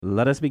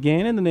Let us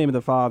begin in the name of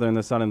the Father, and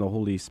the Son, and the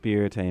Holy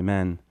Spirit.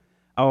 Amen.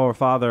 Our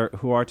Father,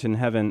 who art in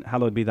heaven,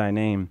 hallowed be thy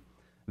name.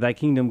 Thy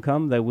kingdom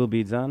come, thy will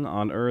be done,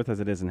 on earth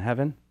as it is in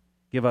heaven.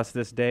 Give us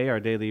this day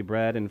our daily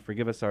bread, and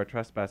forgive us our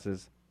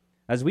trespasses,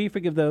 as we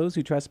forgive those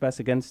who trespass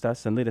against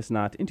us, and lead us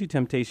not into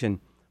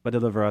temptation, but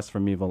deliver us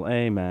from evil.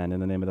 Amen.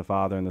 In the name of the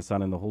Father, and the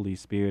Son, and the Holy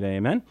Spirit.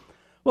 Amen.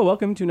 Well,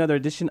 welcome to another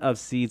edition of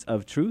Seeds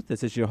of Truth.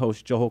 This is your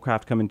host, Joe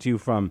Holcraft, coming to you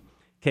from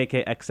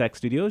KKXX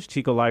Studios,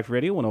 Chico Life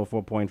Radio,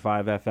 104.5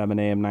 FM and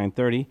AM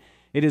 930.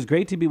 It is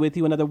great to be with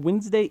you another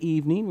Wednesday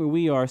evening where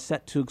we are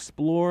set to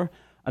explore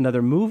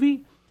another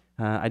movie.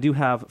 I do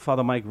have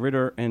Father Mike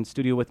Ritter in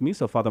studio with me.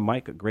 So, Father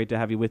Mike, great to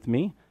have you with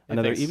me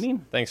another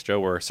evening. Thanks, Joe.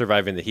 We're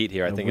surviving the heat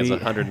here. I think it's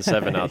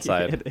 107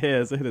 outside. It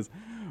is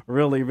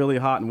really, really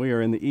hot, and we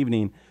are in the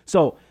evening.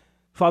 So,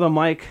 Father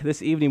Mike,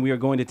 this evening we are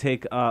going to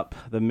take up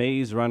The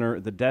Maze Runner,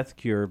 The Death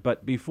Cure.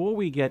 But before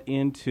we get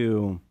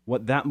into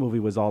what that movie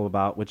was all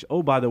about, which,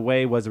 oh, by the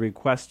way, was a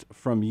request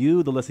from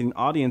you, the listening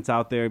audience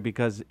out there,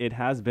 because it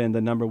has been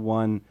the number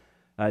one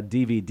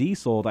DVD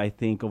sold, I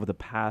think, over the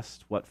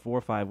past, 4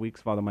 or 5 weeks,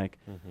 Father Mike.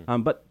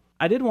 Mm-hmm. But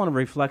I did want to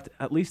reflect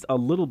at least a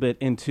little bit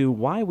into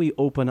why we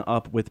open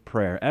up with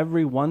prayer.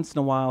 Every once in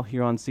a while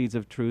here on Seeds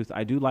of Truth,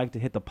 I do like to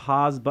hit the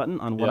pause button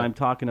on what I'm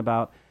talking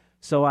about,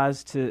 so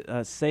as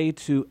to say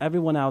to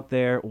everyone out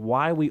there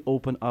why we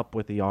open up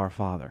with the Our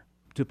Father.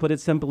 To put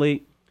it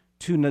simply,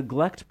 to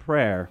neglect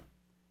prayer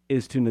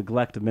is to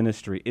neglect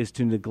ministry, is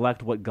to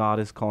neglect what God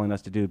is calling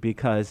us to do,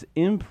 because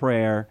in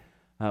prayer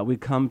we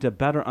come to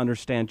better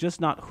understand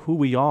just not who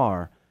we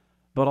are,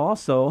 but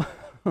also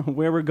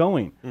where we're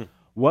going,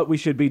 what we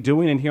should be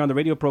doing, and here on the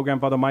radio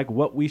program, Father Mike,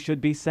 what we should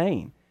be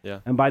saying.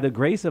 Yeah. And by the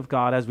grace of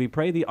God, as we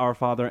pray the Our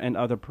Father and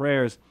other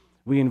prayers,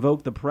 we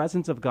invoke the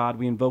presence of God.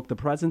 We invoke the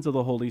presence of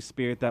the Holy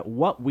Spirit, that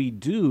what we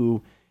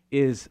do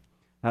is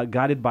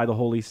guided by the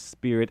Holy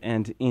Spirit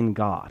and in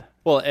God.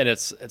 Well, and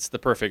it's the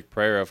perfect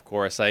prayer, of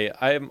course.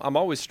 I'm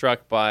always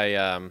struck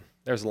by,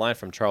 there's a line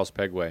from Charles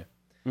Pegway.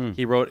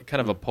 He wrote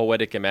kind of a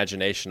poetic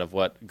imagination of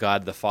what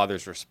God the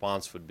Father's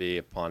response would be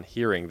upon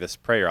hearing this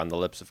prayer on the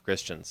lips of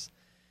Christians.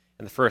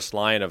 And the first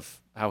line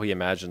of how he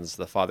imagines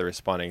the Father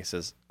responding, he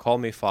says, "Call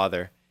me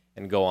Father,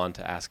 and go on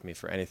to ask me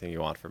for anything you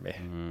want from me."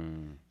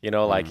 You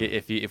know, like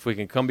if we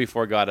can come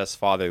before God as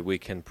Father, we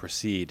can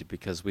proceed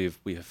because we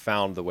have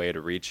found the way to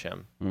reach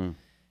Him.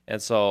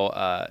 And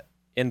so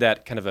in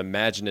that kind of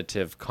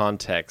imaginative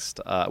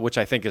context, which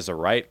I think is a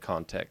right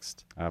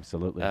context,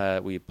 absolutely,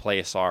 we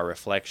place our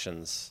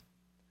reflections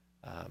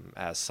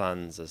as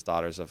sons, as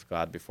daughters of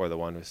God before the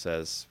one who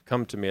says,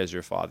 "Come to me as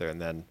your Father,"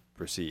 and then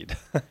proceed.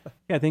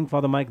 Yeah, I think,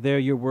 Father Mike, there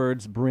your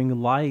words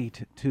bring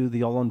light to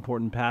the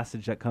all-important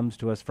passage that comes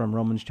to us from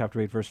Romans chapter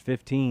 8, verse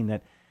 15,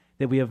 that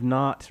we have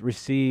not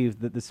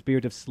received the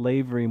spirit of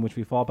slavery in which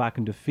we fall back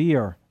into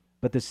fear,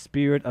 but the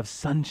spirit of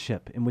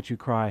sonship in which you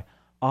cry,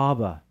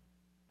 Abba,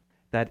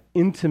 that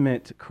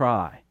intimate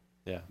cry.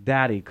 Yeah.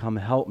 Daddy, come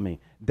help me.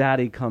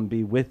 Daddy, come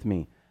be with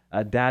me.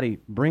 Daddy,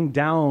 bring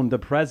down the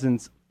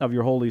presence of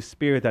your Holy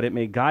Spirit, that it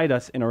may guide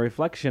us in a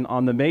reflection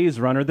on The Maze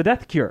Runner, The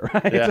Death Cure,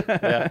 right?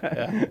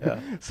 Yeah.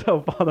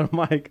 So, Father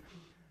Mike,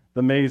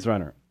 The Maze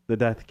Runner, The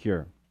Death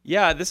Cure.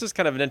 Yeah, this is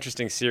kind of an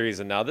interesting series,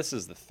 and now this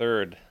is the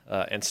third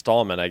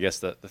installment, I guess,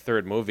 the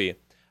third movie.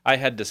 I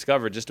had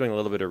discovered, just doing a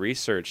little bit of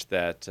research,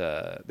 that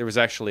there was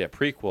actually a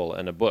prequel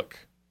in a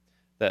book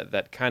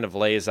that kind of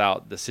lays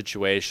out the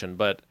situation.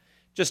 But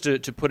just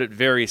to put it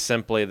very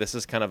simply, this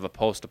is kind of a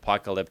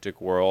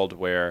post-apocalyptic world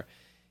where,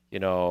 you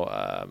know,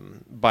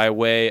 by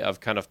way of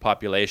kind of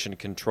population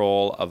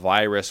control, a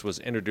virus was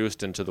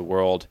introduced into the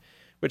world,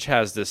 which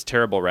has this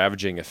terrible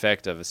ravaging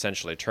effect of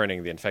essentially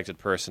turning the infected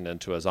person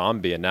into a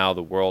zombie. And now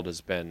the world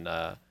has been,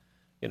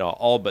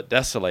 all but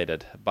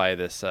desolated by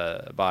this,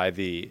 by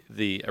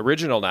the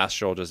original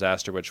natural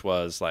disaster, which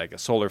was like a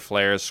solar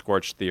flares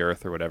scorched the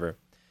earth or whatever.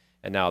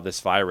 And now this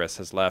virus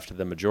has left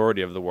the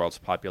majority of the world's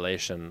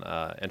population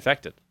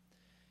infected.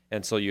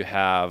 And so you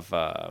have,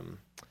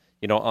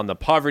 on the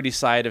poverty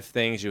side of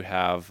things, you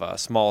have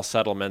small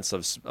settlements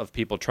of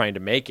people trying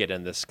to make it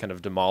in this kind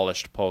of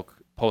demolished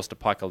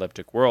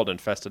post-apocalyptic world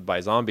infested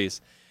by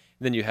zombies.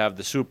 And then you have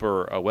the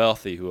super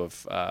wealthy who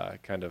have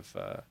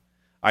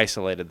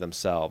isolated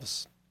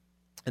themselves.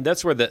 And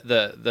that's where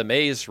the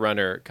Maze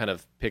Runner kind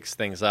of picks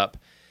things up.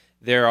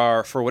 There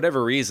are, for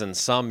whatever reason,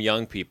 some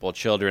young people,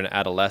 children,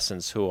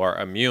 adolescents, who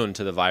are immune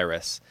to the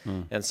virus.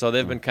 And so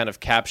they've been kind of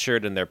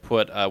captured, and they're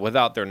put,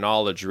 without their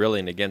knowledge, really,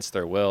 and against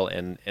their will,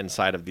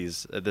 inside of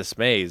this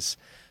maze,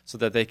 so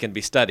that they can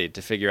be studied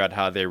to figure out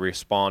how they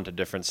respond to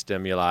different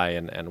stimuli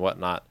and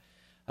whatnot.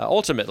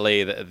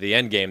 Ultimately, the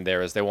end game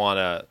there is they want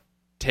to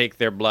take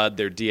their blood,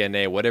 their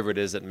DNA, whatever it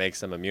is that makes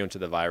them immune to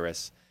the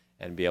virus,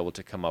 and be able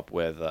to come up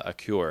with a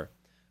cure.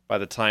 By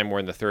the time we're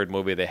in the third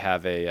movie, they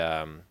have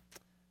a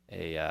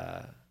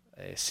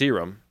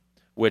serum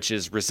which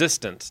is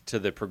resistant to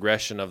the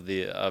progression of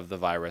the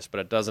virus, but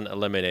it doesn't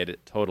eliminate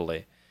it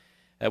totally.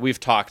 We've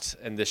talked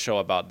in this show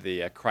about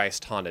the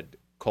Christ-haunted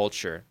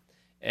culture,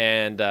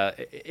 And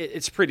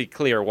it's pretty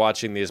clear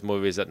watching these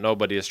movies that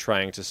nobody is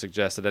trying to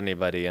suggest that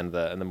anybody in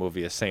the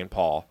movie is Saint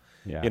Paul,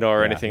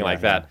 or anything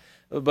like that.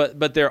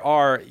 But there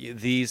are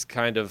these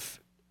kind of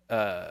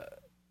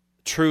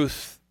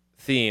truth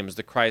themes,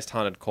 the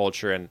Christ-haunted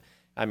culture, and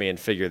I mean,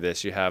 figure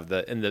this: you have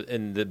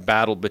in the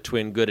battle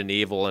between good and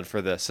evil, and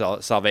for the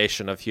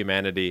salvation of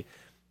humanity,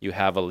 you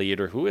have a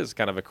leader who is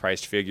kind of a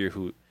Christ figure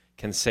who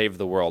can save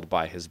the world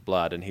by his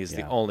blood, and he's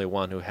the only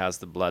one who has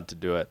the blood to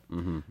do it.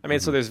 I mean,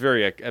 so there's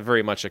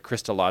very much a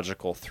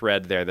Christological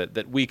thread there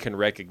that we can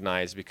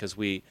recognize because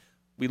we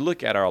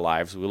look at our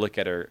lives, we look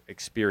at our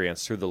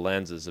experience through the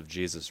lenses of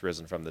Jesus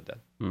risen from the dead.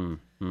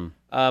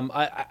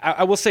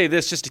 I will say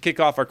this just to kick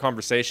off our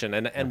conversation,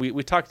 and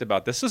we talked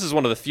about this. This is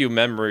one of the few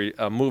memory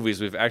movies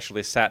we've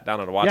actually sat down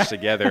and watched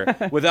together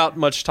without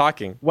much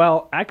talking.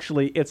 Well,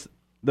 actually, it's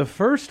the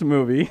first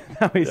movie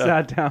that we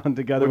sat down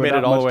together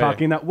without much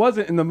talking that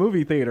wasn't in the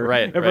movie theater,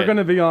 if we're going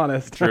to be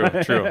honest. True.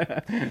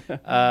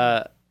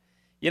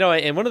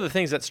 And one of the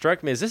things that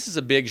struck me is this is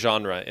a big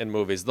genre in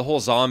movies, the whole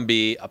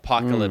zombie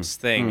apocalypse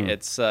thing.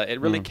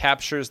 It really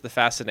captures the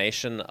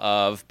fascination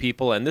of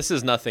people, and this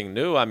is nothing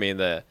new. I mean,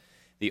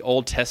 the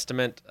Old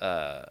Testament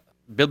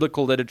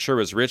biblical literature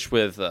was rich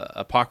with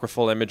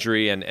apocryphal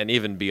imagery and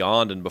even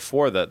beyond and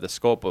before the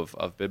scope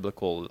of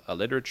biblical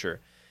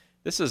literature.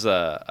 This is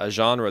a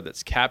genre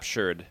that's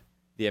captured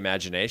the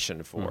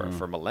imagination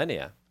for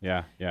millennia.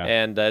 Yeah.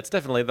 And it's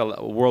definitely the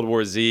World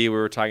War Z we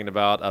were talking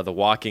about, The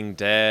Walking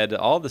Dead,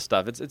 all this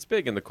stuff. It's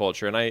big in the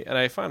culture, and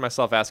I find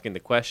myself asking the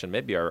question.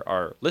 Maybe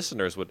our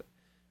listeners would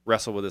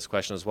wrestle with this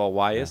question as well.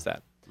 Why is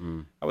that?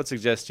 I would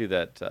suggest to you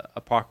that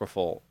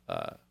apocryphal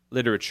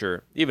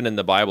literature, even in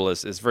the Bible,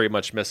 is very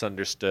much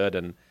misunderstood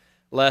and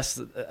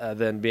less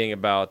than being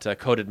about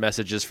coded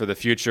messages for the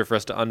future for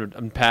us to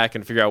unpack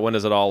and figure out when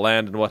does it all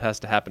land and what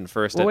has to happen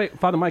first. Well, wait,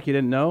 Father Mike, you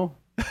didn't know?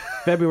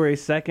 February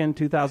 2nd,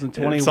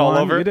 2021. It's all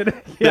over? You did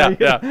it?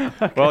 Yeah.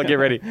 Okay. Well, get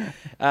ready.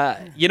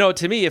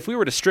 To me, if we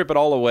were to strip it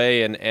all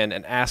away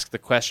and ask the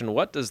question,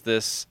 what does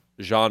this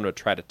genre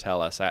try to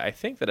tell us? I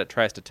think that it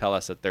tries to tell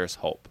us that there's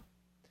hope.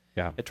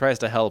 Yeah. It tries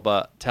to help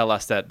tell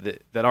us that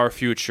our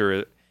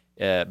future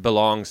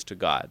belongs to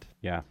God.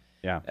 Yeah.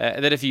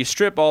 That if you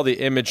strip all the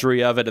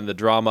imagery of it and the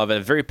drama of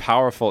it, very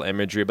powerful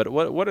imagery, but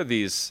what are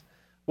these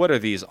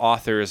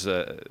authors,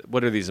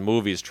 what are these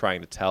movies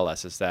trying to tell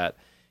us is that,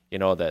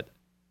 that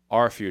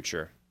our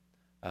future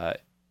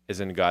is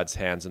in God's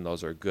hands, and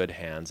those are good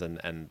hands,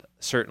 and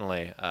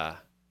certainly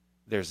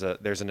there's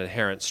an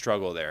inherent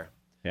struggle there.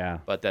 Yeah.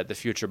 But that the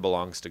future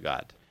belongs to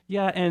God.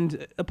 Yeah,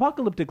 and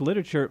apocalyptic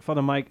literature,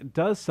 Father Mike,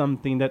 does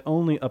something that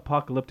only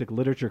apocalyptic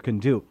literature can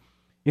do.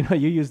 You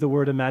use the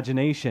word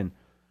imagination.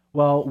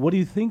 Well, what do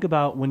you think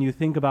about when you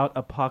think about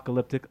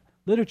apocalyptic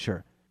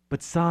literature?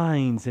 But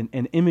signs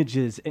and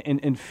images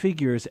and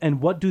figures,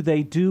 and what do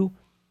they do?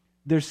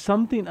 There's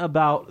something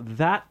about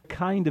that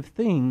kind of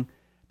thing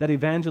that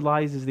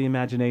evangelizes the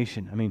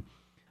imagination. I mean,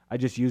 I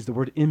just used the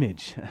word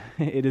image.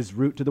 It is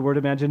root to the word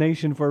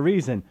imagination for a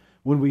reason.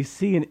 When we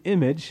see an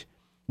image,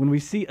 when we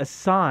see a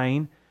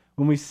sign,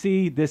 when we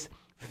see this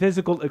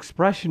physical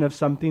expression of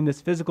something, this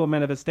physical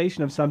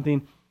manifestation of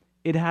something,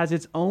 it has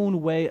its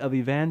own way of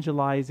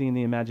evangelizing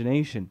the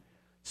imagination.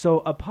 So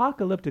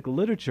apocalyptic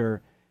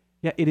literature,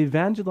 it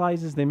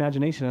evangelizes the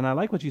imagination. And I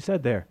like what you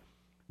said there.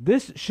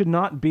 This should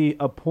not be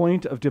a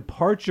point of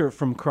departure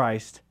from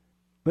Christ,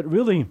 but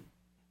really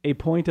a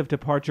point of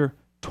departure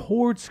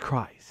towards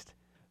Christ.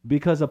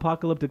 Because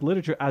apocalyptic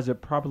literature, as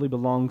it properly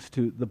belongs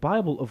to the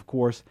Bible, of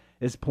course,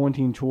 is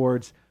pointing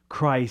towards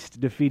Christ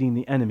defeating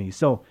the enemy.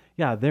 So,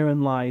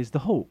 therein lies the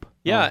hope.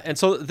 Yeah, and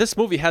so this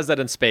movie has that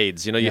in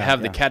spades. You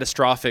have the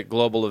catastrophic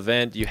global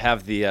event. You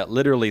have the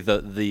literally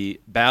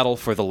the battle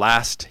for the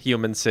last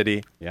human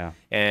city. Yeah,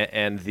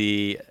 and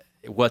the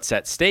what's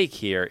at stake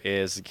here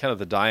is kind of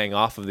the dying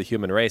off of the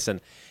human race.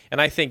 And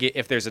I think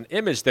if there's an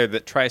image there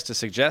that tries to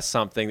suggest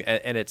something,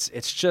 and it's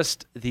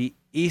just the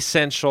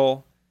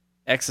essential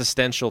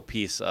existential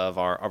piece of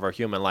our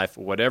human life,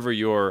 whatever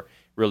your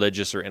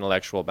religious or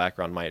intellectual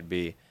background might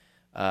be,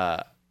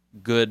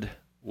 good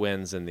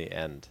wins in the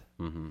end.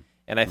 Mm-hmm.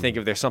 And I think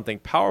if there's something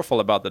powerful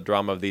about the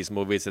drama of these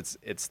movies,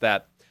 it's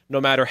that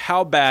no matter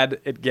how bad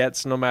it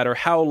gets, no matter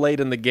how late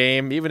in the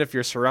game, even if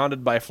you're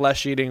surrounded by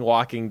flesh-eating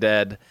Walking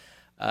Dead,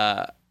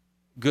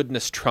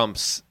 goodness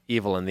trumps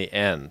evil in the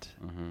end.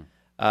 Mm-hmm.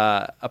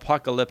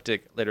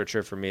 Apocalyptic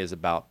literature for me is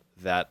about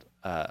that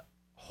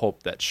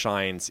hope that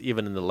shines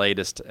even in the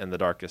latest and the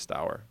darkest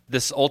hour.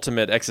 This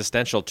ultimate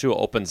existential too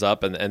opens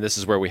up, and this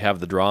is where we have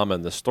the drama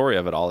and the story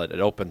of it all. It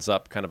opens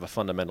up kind of a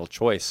fundamental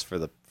choice for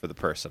the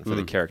person, for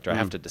the character. I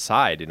have to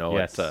decide,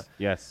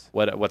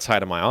 what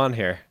side am I on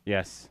here?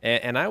 Yes.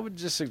 And I would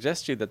just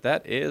suggest to you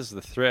that is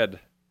the thread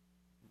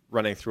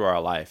running through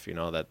our life.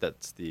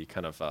 That's the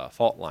kind of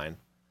fault line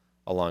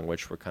along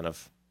which we're kind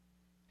of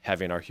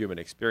having our human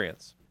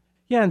experience.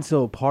 Yeah, and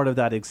so part of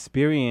that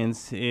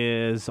experience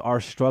is our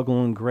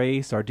struggle in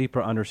grace, our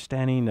deeper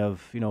understanding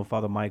of,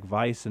 Father Mike,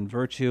 vice and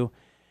virtue.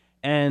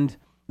 And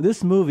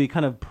this movie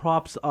kind of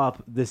props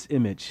up this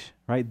image,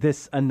 right?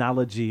 This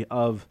analogy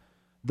of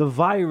the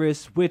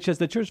virus, which, as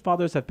the church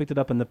fathers have picked it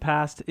up in the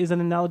past, is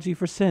an analogy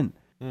for sin.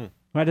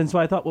 Right? And so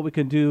I thought what we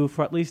could do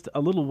for at least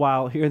a little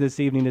while here this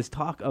evening is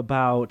talk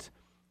about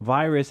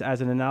virus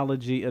as an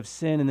analogy of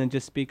sin, and then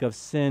just speak of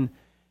sin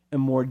in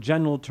more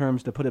general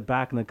terms to put it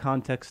back in the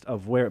context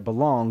of where it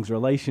belongs,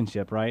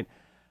 relationship, right?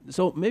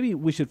 So maybe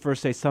we should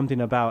first say something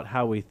about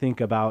how we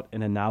think about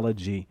an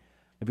analogy.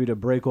 If you were to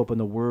break open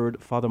the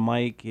word, Father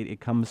Mike,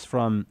 it comes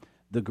from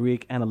the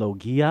Greek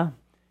analogia,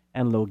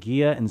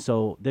 and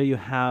so there you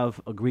have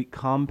a Greek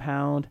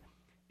compound,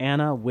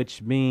 ana,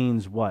 which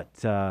means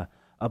what?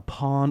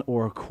 Upon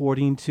or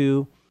according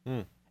to,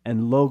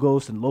 and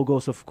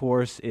logos, of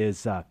course,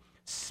 is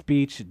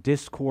speech,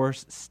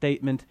 discourse,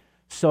 statement.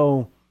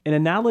 So an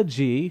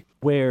analogy,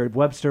 where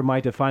Webster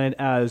might define it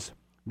as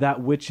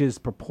that which is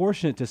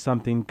proportionate to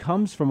something,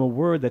 comes from a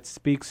word that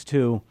speaks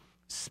to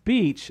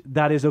speech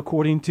that is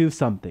according to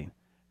something,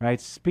 right?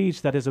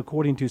 Speech that is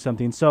according to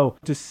something. So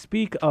to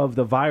speak of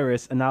the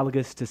virus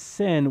analogous to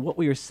sin, what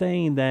we are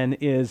saying then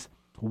is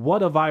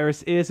what a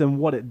virus is and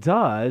what it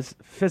does,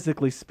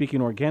 physically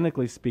speaking,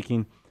 organically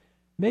speaking,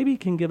 maybe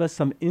can give us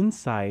some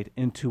insight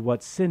into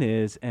what sin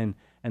is and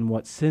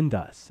what sin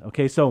does.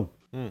 Okay, so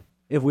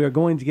if we are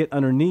going to get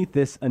underneath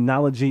this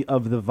analogy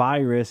of the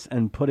virus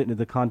and put it into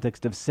the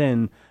context of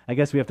sin, I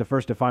guess we have to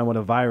first define what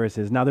a virus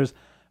is. Now, there's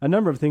a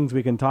number of things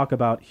we can talk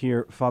about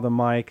here, Father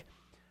Mike.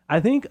 I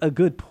think a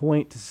good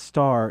point to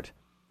start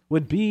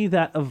would be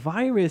that a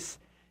virus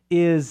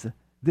is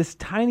this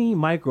tiny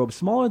microbe,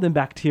 smaller than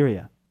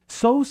bacteria.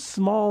 So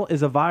small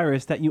is a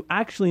virus that you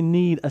actually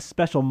need a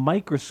special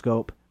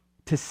microscope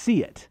to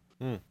see it.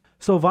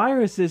 So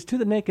viruses, to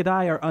the naked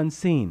eye, are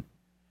unseen.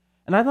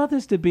 And I thought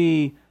this to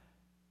be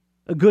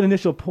a good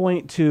initial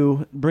point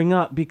to bring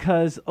up,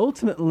 because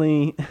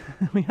ultimately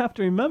we have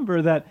to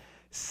remember that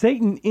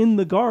Satan in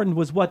the garden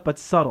was what but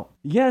subtle.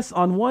 Yes,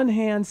 on one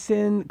hand,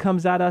 sin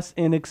comes at us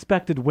in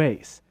expected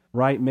ways,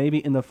 right? Maybe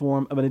in the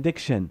form of an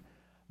addiction,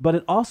 but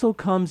it also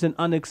comes in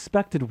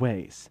unexpected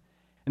ways.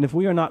 And if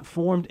we are not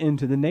formed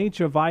into the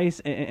nature of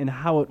vice and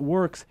how it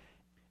works,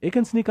 it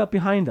can sneak up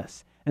behind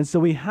us. And so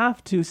we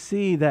have to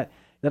see that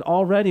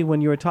already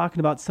when you're talking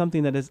about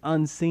something that is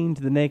unseen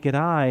to the naked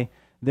eye,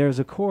 there's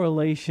a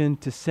correlation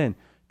to sin,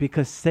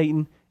 because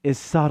Satan is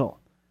subtle,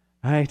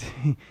 right?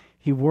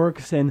 He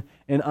works in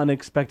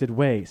unexpected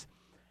ways.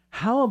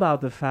 How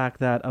about the fact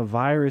that a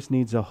virus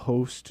needs a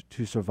host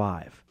to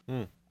survive?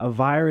 A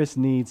virus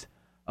needs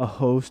a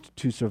host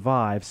to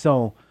survive.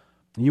 So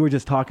you were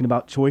just talking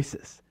about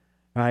choices,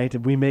 right?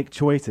 We make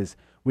choices.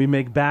 We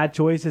make bad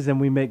choices and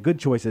we make good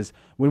choices.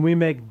 When we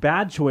make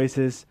bad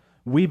choices,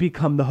 we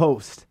become the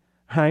host,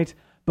 right?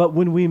 But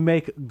when we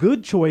make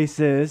good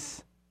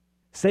choices,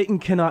 Satan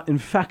cannot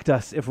infect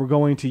us, if we're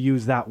going to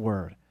use that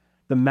word.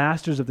 The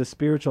masters of the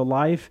spiritual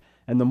life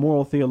and the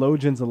moral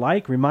theologians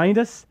alike remind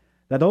us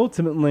that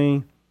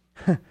ultimately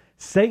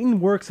Satan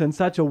works in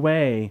such a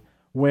way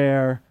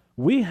where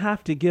we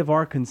have to give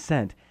our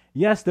consent.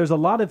 Yes, there's a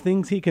lot of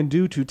things he can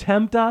do to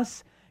tempt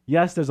us.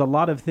 Yes, there's a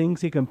lot of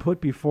things he can put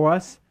before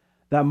us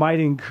that might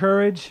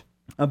encourage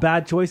a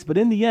bad choice, but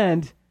in the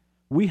end,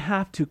 we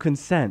have to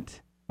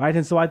consent, right?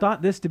 And so I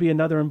thought this to be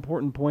another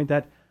important point,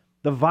 that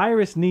the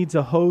virus needs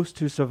a host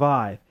to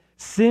survive.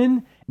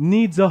 Sin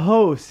needs a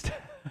host,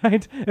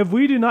 right? If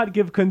we do not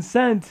give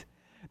consent,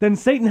 then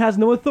Satan has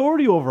no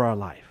authority over our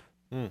life.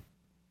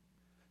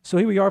 So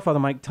here we are, Father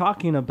Mike,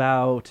 talking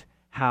about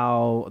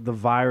how the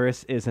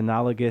virus is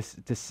analogous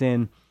to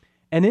sin.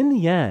 And in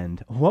the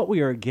end, what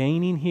we are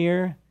gaining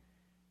here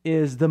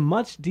is the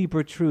much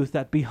deeper truth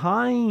that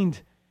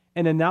behind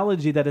an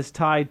analogy that is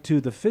tied to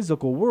the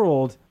physical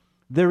world,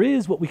 there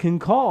is what we can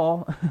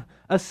call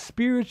a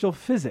spiritual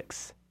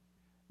physics.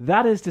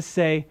 That is to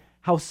say,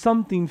 how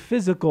something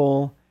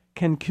physical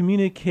can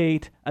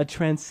communicate a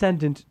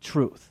transcendent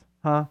truth.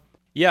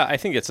 Yeah, I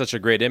think it's such a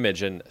great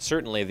image, and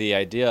certainly the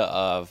idea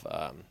of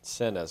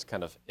sin as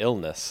kind of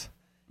illness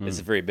is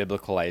a very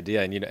biblical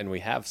idea, and we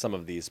have some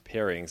of these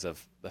pairings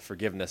of the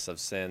forgiveness of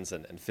sins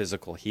and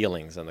physical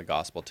healings in the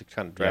gospel to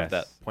kind of drive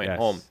that point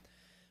home.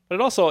 But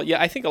it also,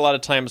 I think a lot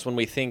of times when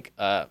we think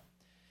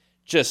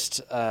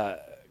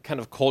kind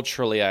of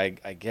culturally, I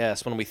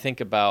guess, when we think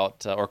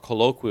about, or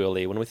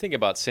colloquially, when we think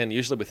about sin,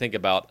 usually we think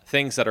about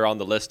things that are on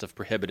the list of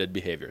prohibited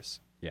behaviors.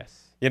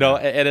 Yes.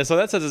 And so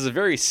that says it's a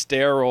very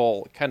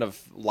sterile, kind of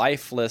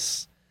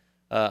lifeless,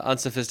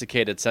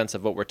 unsophisticated sense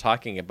of what we're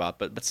talking about.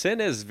 But sin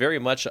is very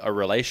much a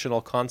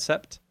relational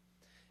concept,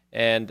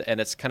 and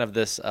it's kind of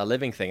this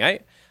living thing.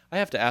 I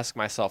have to ask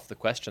myself the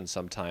question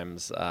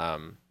sometimes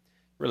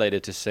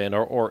related to sin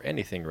or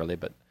anything really,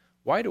 but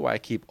why do I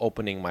keep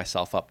opening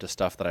myself up to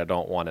stuff that I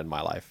don't want in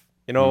my life?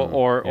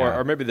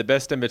 Or maybe the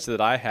best image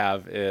that I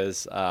have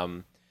is,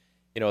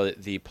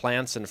 the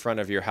plants in front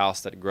of your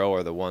house that grow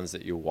are the ones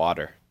that you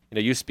water.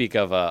 You speak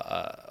of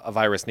a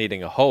virus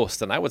needing a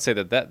host, and I would say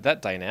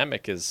that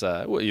dynamic is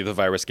the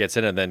virus gets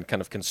in and then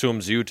kind of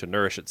consumes you to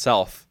nourish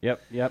itself.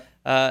 Yep.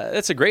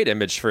 That's a great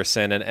image for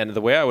sin, and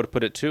the way I would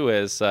put it too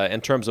is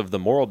in terms of the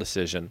moral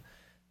decision.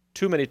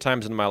 Too many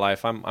times in my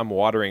life, I'm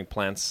watering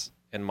plants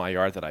in my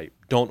yard that I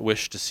don't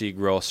wish to see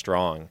grow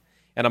strong.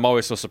 And I'm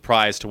always so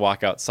surprised to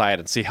walk outside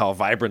and see how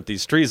vibrant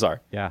these trees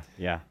are. Yeah,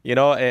 yeah. You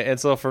know, and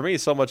so for me,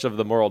 so much of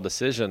the moral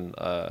decision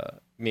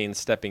means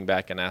stepping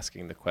back and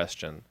asking the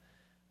question,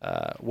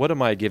 what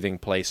am I giving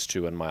place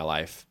to in my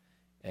life?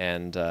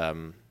 And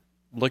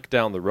look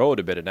down the road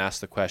a bit and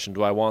ask the question,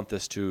 do I want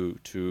this to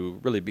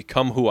really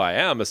become who I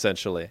am,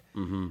 essentially?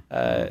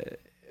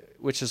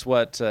 Which is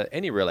what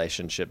any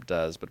relationship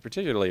does, but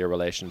particularly a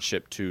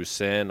relationship to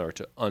sin or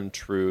to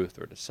untruth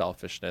or to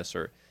selfishness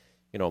or,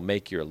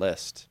 make your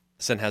list.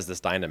 Sin has this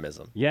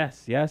dynamism.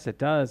 Yes, it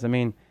does. I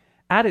mean,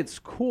 at its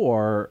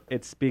core,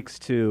 it speaks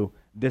to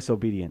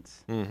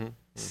disobedience.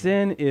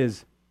 Sin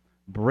is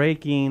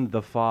breaking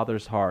the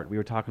Father's heart. We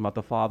were talking about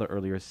the Father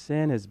earlier.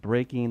 Sin is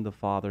breaking the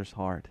Father's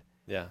heart.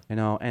 Yeah.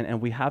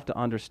 And we have to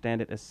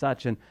understand it as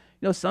such. And,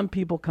 some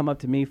people come up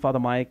to me, Father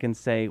Mike, and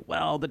say,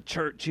 well, the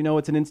church,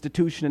 it's an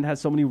institution and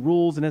has so many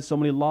rules and has so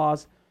many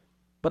laws.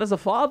 But as a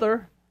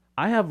father,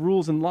 I have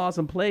rules and laws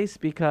in place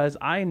because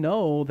I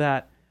know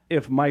that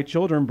if my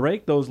children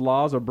break those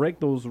laws or break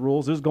those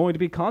rules, there's going to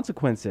be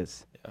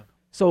consequences. Yeah.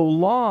 So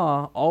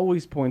law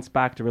always points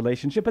back to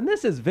relationship. And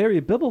this is very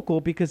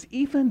biblical because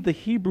even the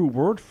Hebrew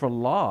word for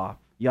law,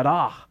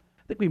 yarah,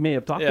 I think we may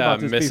have talked about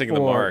this missing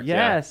before. The mark.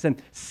 Yes,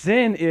 and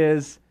sin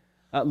is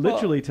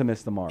literally to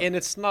miss the mark. And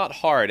it's not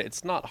hard.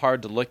 It's not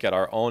hard to look at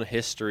our own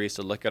histories,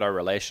 to look at our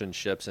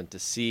relationships, and to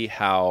see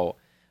how,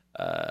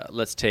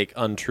 let's take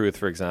untruth,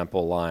 for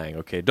example, lying.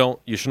 Okay,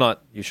 you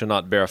should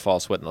not bear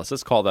false witness.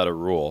 Let's call that a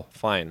rule.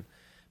 Fine.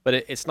 But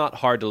it's not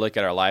hard to look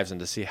at our lives and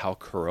to see how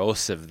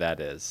corrosive that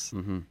is.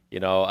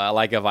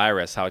 Like a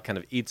virus, how it kind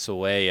of eats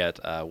away at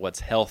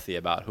what's healthy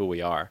about who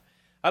we are.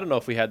 I don't know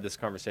if we had this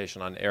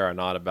conversation on air or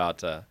not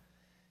about, I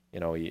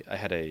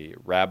had a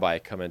rabbi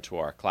come into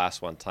our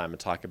class one time and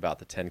talk about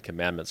the Ten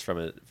Commandments from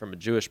a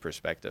Jewish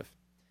perspective.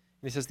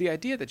 And he says, the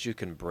idea that you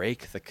can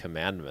break the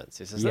commandments.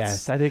 He says,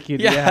 yes, I think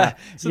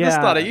So that's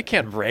not you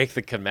can't break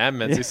the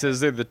commandments. He says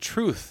they're the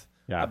truth.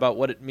 About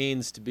what it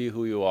means to be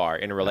who you are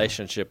in a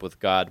relationship with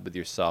God, with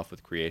yourself,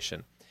 with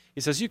creation. He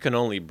says you can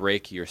only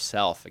break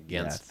yourself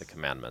against the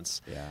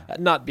commandments.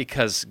 Not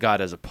because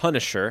God is a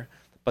punisher,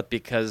 but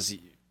because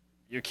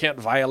you can't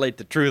violate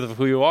the truth of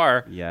who you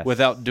are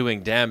without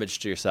doing damage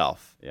to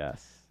yourself.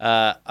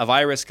 A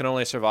virus can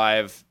only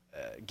survive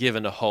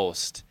given a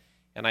host.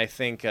 And I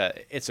think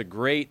it's a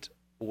great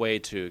way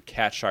to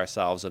catch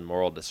ourselves in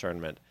moral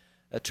discernment.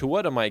 To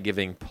what am I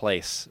giving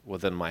place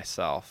within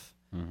myself?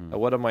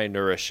 What am I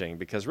nourishing?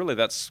 Because really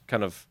that's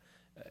kind of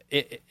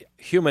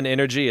human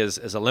energy is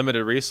a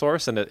limited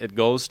resource, and it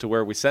goes to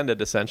where we send it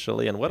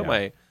essentially. And what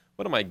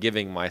am I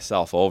giving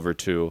myself over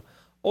to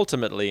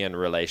ultimately in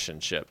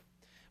relationship?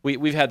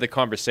 We've had the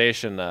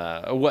conversation.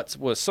 What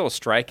was so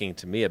striking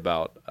to me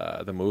about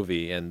the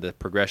movie and the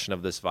progression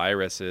of this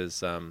virus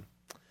is,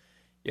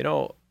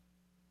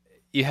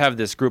 you have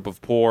this group of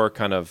poor,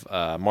 kind of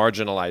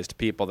marginalized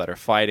people that are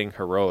fighting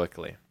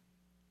heroically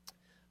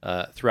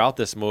throughout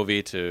this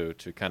movie to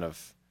kind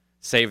of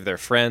save their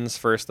friends,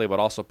 firstly, but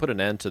also put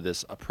an end to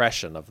this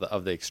oppression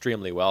of the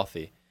extremely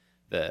wealthy.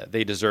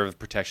 They deserve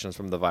protections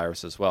from the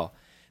virus as well.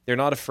 They're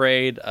not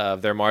afraid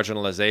of their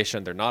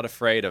marginalization. They're not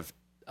afraid of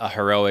a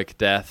heroic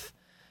death.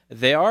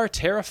 They are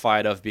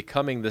terrified of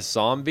becoming the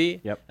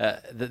zombie.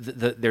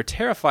 They're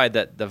terrified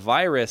that the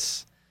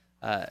virus,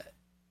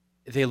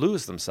 they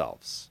lose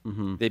themselves.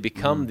 They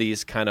become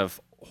these kind of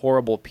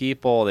horrible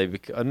people.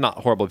 Not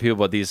horrible people,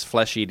 but these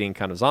flesh-eating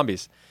kind of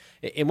zombies.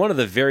 In one of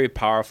the very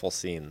powerful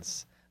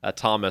scenes,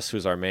 Thomas,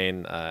 who's our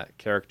main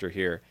character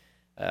here,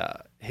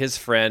 his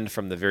friend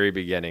from the very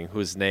beginning,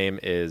 whose name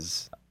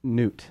is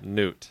Newt.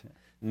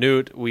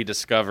 Newt, we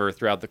discover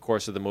throughout the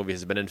course of the movie,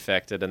 has been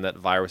infected, and that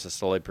virus is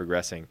slowly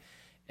progressing.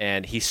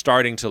 And he's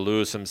starting to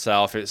lose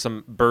himself.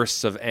 Some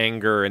bursts of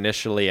anger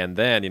initially, and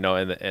then,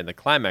 in the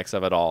climax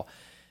of it all,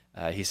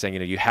 he's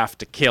saying, you have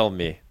to kill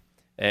me.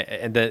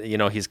 And then,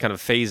 he's kind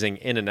of phasing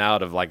in and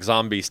out of like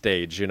zombie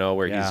stage,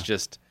 where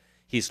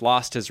he's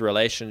lost his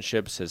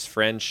relationships, his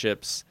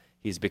friendships.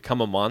 He's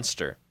become a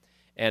monster.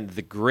 And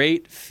the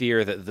great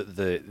fear that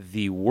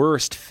the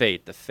worst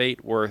fate, the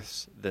fate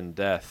worse than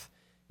death,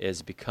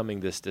 is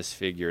becoming this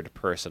disfigured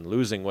person,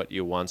 losing what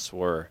you once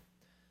were.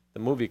 The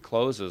movie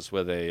closes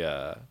with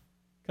a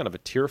kind of a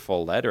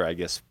tearful letter, I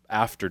guess,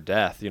 after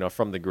death,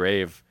 from the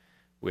grave,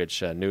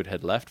 which Newt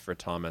had left for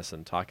Thomas,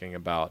 and talking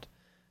about,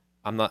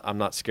 I'm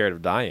not scared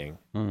of dying.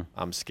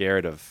 I'm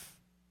scared of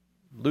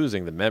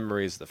losing the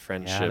memories, the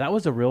friendship. Yeah, that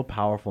was a real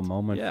powerful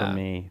moment for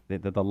me,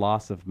 the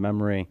loss of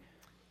memory.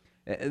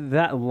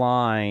 That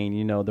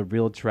line, the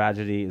real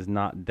tragedy is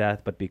not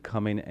death, but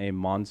becoming a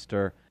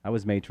monster. I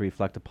was made to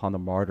reflect upon the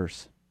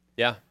martyrs.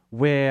 Yeah.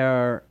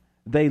 Where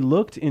they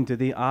looked into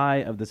the eye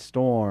of the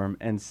storm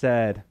and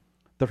said,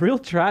 the real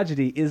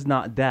tragedy is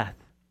not death,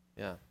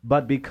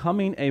 but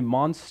becoming a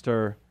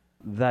monster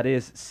that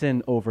is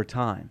sin over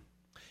time.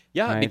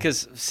 Yeah, right?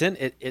 Because sin,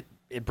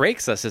 it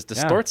breaks us, it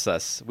distorts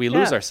us. We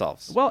lose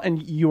ourselves. Well,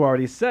 and you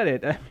already said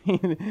it. I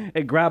mean,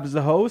 it grabs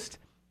the host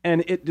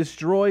and it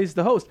destroys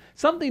the host.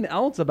 Something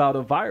else about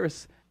a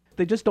virus,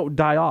 they just don't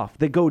die off.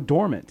 They go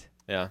dormant.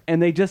 Yeah.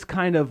 And they just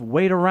kind of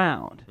wait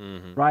around,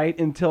 Mm-hmm. right,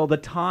 until the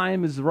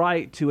time is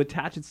right to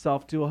attach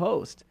itself to a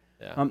host.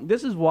 Yeah.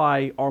 This is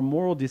why our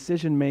moral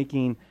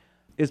decision-making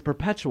is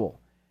perpetual.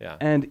 Yeah.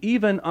 And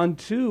even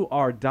unto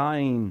our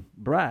dying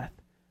breath,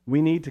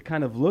 we need to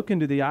kind of look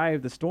into the eye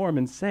of the storm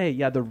and say,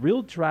 yeah, the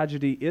real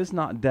tragedy is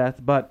not death,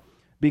 but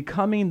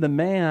becoming the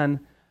man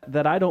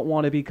that I don't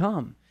want to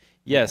become.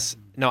 Yes.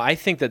 No, I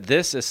think that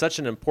this is such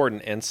an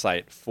important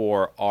insight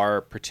for our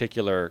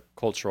particular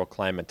cultural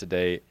climate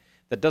today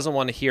that doesn't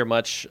want to hear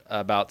much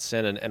about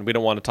sin, and we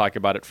don't want to talk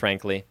about it,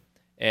 frankly.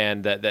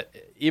 And that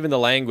even the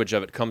language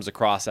of it comes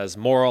across as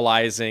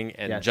moralizing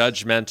and Yes.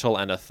 judgmental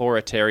and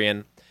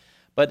authoritarian.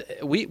 But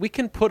we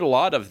can put a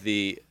lot of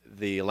the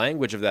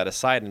language of that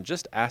aside and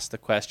just ask the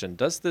question,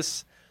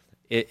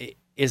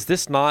 is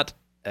this not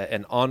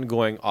an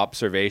ongoing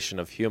observation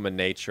of human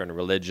nature and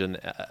religion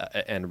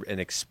and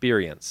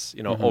experience,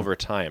 over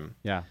time?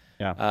 Yeah.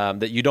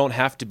 That you don't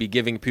have to be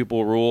giving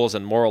people rules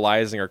and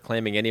moralizing or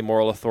claiming any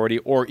moral authority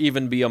or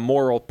even be a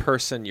moral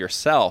person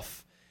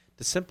yourself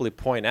to simply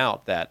point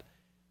out that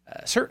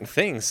certain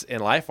things in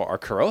life are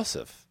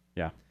corrosive.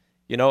 Yeah.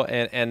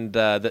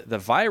 The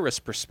virus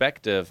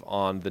perspective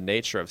on the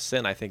nature of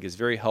sin, I think, is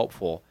very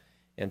helpful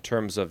in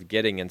terms of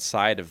getting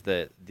inside of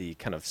the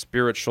kind of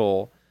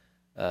spiritual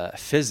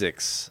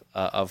physics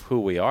of who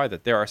we are.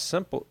 That there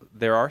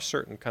are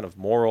certain kind of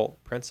moral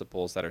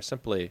principles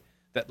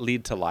that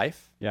lead to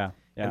life. Yeah.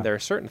 And there are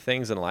certain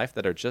things in life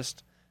that are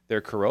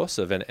they're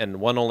corrosive, and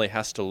one only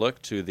has to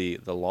look to the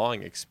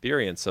long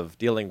experience of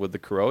dealing with the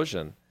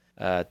corrosion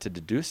to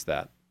deduce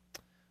that.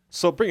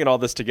 So bringing all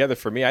this together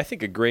for me, I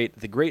think the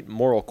great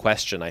moral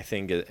question, I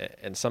think,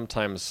 and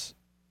sometimes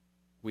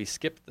we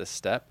skip this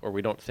step or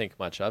we don't think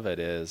much of it,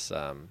 is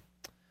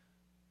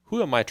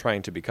who am I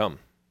trying to become?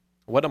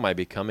 What am I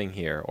becoming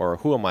here? Or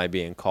who am I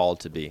being called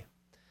to be?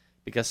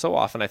 Because so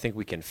often I think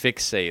we can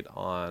fixate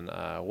on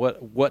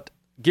what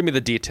give me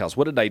the details.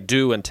 What did I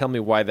do? And tell me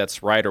why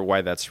that's right or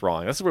why that's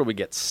wrong. That's where we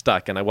get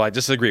stuck, and I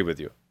disagree with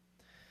you.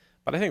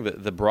 But I think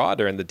that the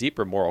broader and the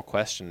deeper moral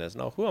question is,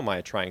 no, who am I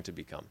trying to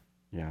become?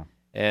 Yeah.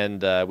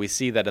 And we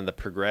see that in the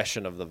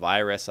progression of the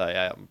virus. I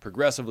am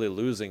progressively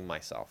losing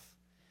myself.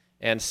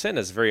 And sin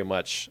is very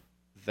much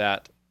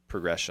that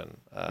progression,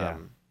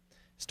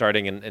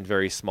 starting in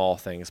very small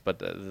things. But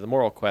the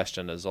moral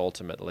question is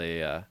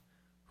ultimately,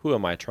 who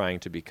am I trying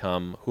to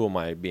become? Who am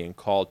I being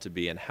called to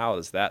be? And how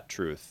is that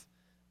truth,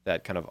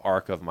 that kind of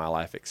arc of my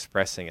life,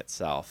 expressing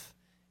itself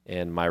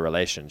in my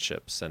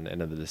relationships and in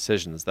the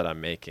decisions that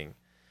I'm making?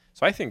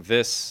 So I think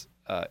this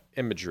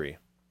imagery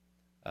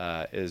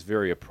is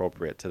very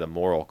appropriate to the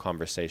moral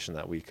conversation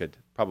that we could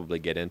probably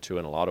get into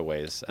in a lot of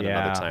ways at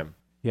another time.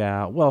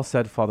 Yeah, well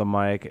said, Father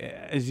Mike.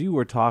 As you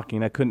were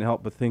talking, I couldn't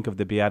help but think of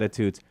the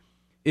Beatitudes.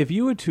 If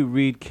you were to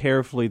read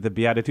carefully the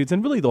Beatitudes,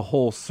 and really the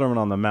whole Sermon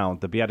on the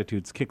Mount, the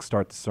Beatitudes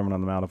kickstart the Sermon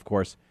on the Mount, of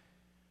course,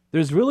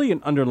 there's really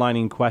an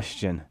underlining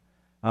question.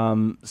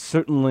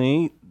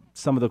 Certainly,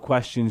 some of the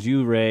questions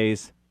you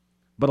raise,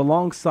 but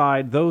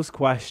alongside those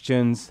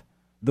questions,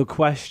 the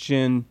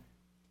question,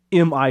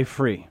 am I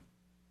free?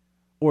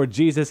 Or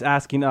Jesus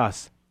asking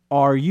us,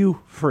 are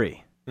you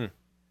free?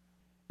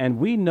 And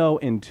we know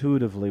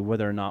intuitively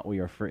whether or not we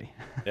are free.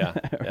 Yeah.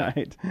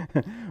 Right?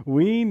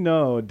 We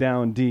know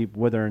down deep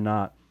whether or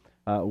not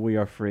we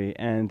are free.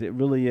 And it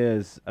really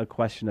is a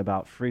question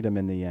about freedom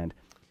in the end.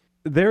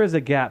 There is a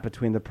gap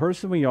between the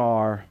person we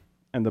are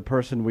and the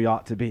person we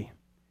ought to be.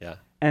 Yeah.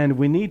 And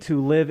we need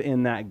to live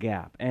in that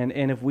gap. And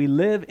if we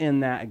live in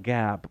that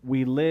gap,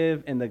 we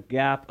live in the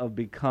gap of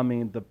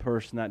becoming the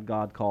person that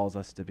God calls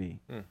us to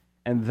be.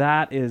 And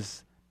that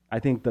is, I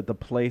think, that the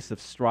place of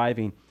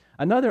striving.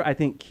 Another, I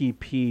think, key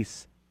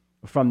piece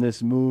from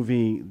this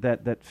movie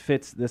that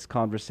fits this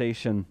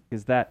conversation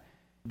is that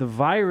the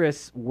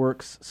virus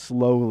works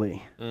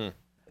slowly.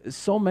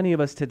 So many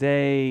of us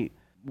today,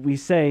 we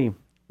say,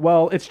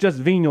 well, it's just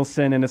venial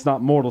sin and it's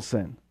not mortal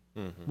sin.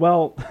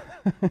 Well,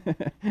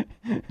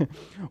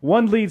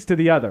 one leads to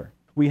the other.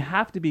 We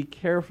have to be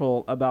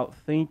careful about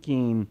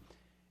thinking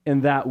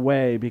in that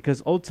way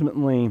because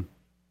ultimately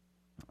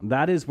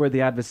that is where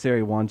the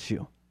adversary wants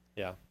you.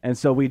 Yeah. And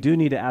so we do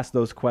need to ask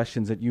those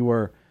questions that you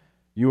were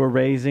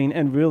raising.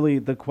 And really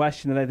the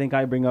question that I think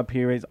I bring up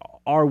here is,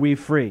 are we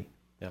free?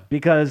 Yeah.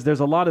 Because there's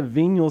a lot of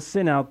venial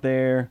sin out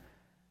there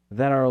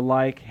that are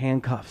like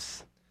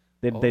handcuffs.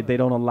 They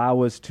don't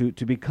allow us to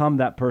become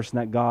that person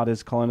that God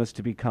is calling us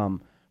to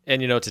become.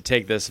 And, to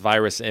take this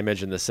virus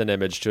image and the sin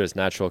image to its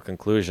natural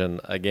conclusion,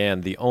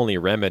 again, the only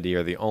remedy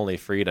or the only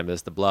freedom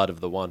is the blood of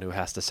the one who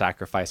has to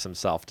sacrifice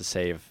himself to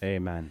save.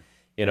 Amen.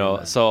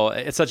 Amen. So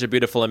it's such a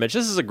beautiful image.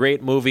 This is a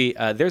great movie.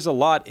 There's a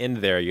lot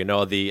in there,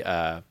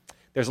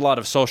 there's a lot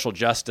of social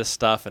justice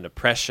stuff and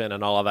oppression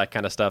and all of that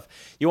kind of stuff.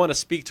 You want to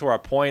speak to our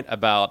point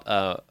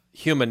about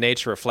human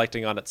nature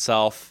reflecting on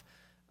itself.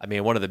 I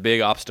mean, one of the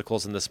big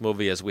obstacles in this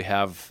movie is we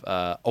have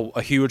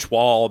a huge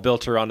wall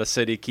built around the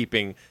city,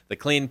 keeping the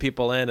clean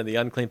people in and the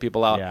unclean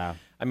people out. Yeah.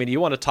 I mean, you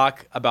want to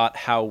talk about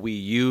how we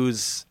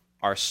use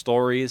our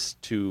stories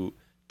to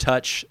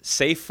touch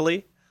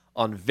safely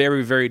on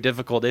very, very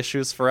difficult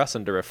issues for us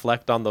and to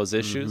reflect on those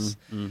issues.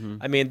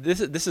 I mean,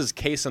 this is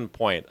case in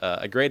point,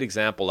 a great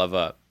example of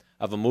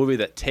a movie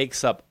that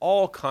takes up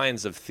all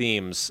kinds of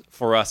themes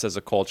for us as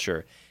a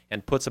culture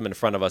and puts them in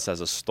front of us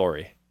as a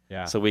story,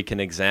 so we can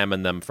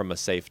examine them from a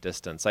safe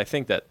distance. I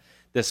think that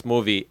this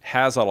movie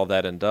has all of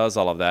that and does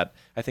all of that.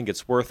 I think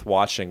it's worth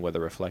watching with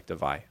a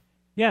reflective eye.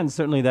 Yeah, and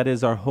certainly that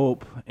is our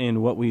hope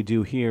in what we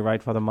do here,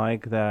 right, Father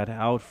Mike, that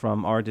out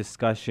from our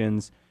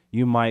discussions,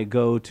 you might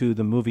go to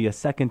the movie a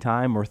second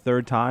time or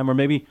third time or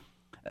maybe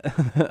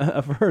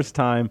a first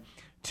time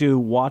to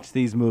watch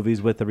these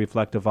movies with a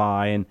reflective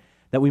eye, and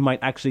that we might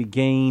actually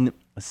gain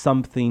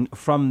something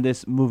from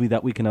this movie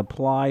that we can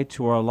apply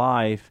to our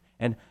life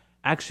and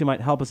actually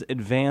might help us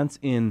advance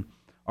in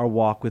our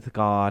walk with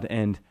God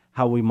and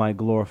how we might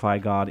glorify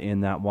God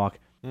in that walk.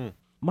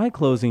 My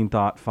closing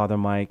thought, Father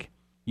Mike,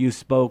 you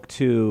spoke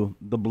to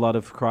the blood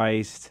of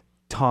Christ,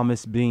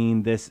 Thomas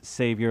being this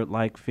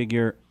Savior-like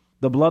figure.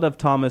 The blood of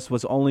Thomas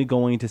was only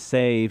going to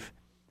save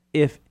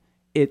if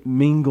it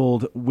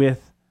mingled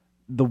with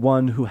the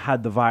one who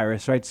had the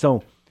virus, right?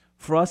 So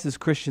for us as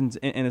Christians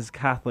and as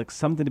Catholics,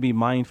 something to be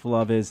mindful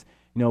of is,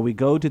 we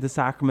go to the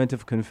sacrament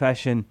of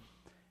confession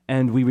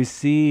and we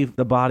receive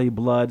the body,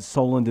 blood,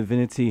 soul, and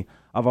divinity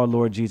of our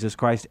Lord Jesus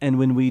Christ. And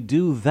when we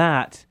do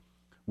that,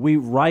 we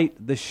right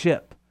the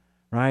ship,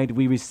 right?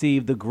 We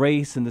receive the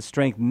grace and the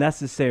strength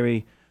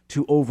necessary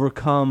to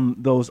overcome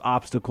those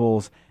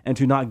obstacles and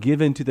to not give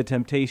in to the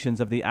temptations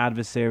of the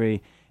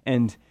adversary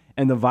and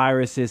the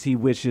viruses he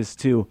wishes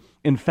to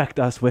infect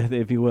us with,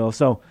 if you will.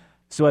 So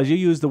as you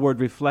use the word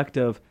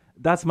reflective,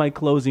 that's my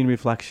closing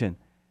reflection,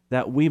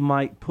 that we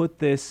might put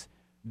this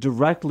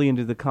directly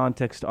into the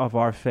context of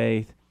our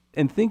faith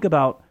and think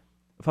about,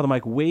 Father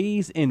Mike,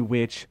 ways in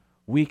which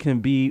we can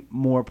be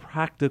more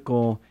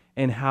practical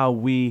in how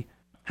we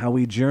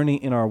journey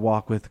in our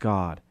walk with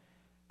God.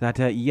 That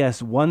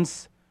yes,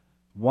 once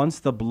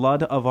the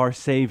blood of our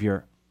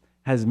Savior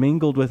has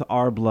mingled with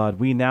our blood,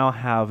 we now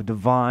have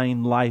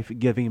divine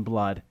life-giving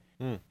blood.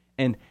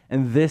 And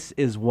this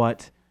is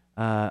what,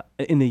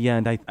 in the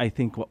end, I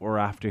think what we're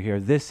after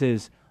here. This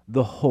is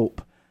the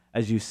hope,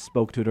 as you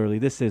spoke to it earlier.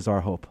 This is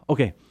our hope.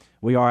 Okay,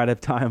 we are out of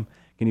time.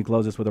 Can you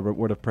close us with a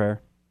word of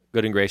prayer?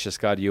 Good and gracious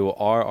God, you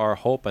are our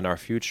hope and our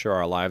future.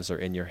 Our lives are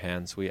in your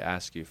hands. We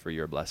ask you for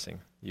your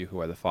blessing, you who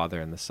are the Father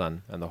and the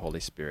Son and the Holy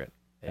Spirit.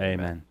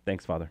 Amen.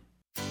 Thanks, Father.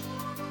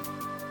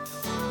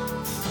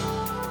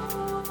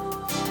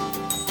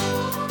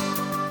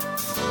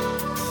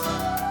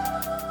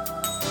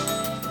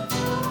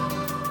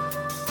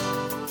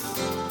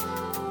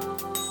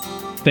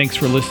 Thanks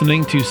for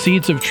listening to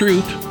Seeds of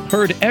Truth,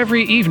 heard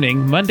every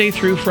evening, Monday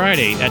through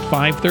Friday at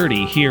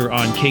 5:30 here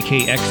on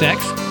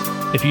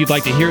KKXX. If you'd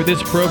like to hear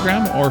this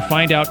program or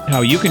find out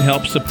how you can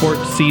help support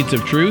Seeds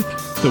of Truth,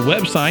 the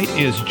website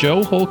is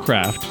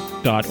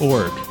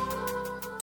joeholcraft.org.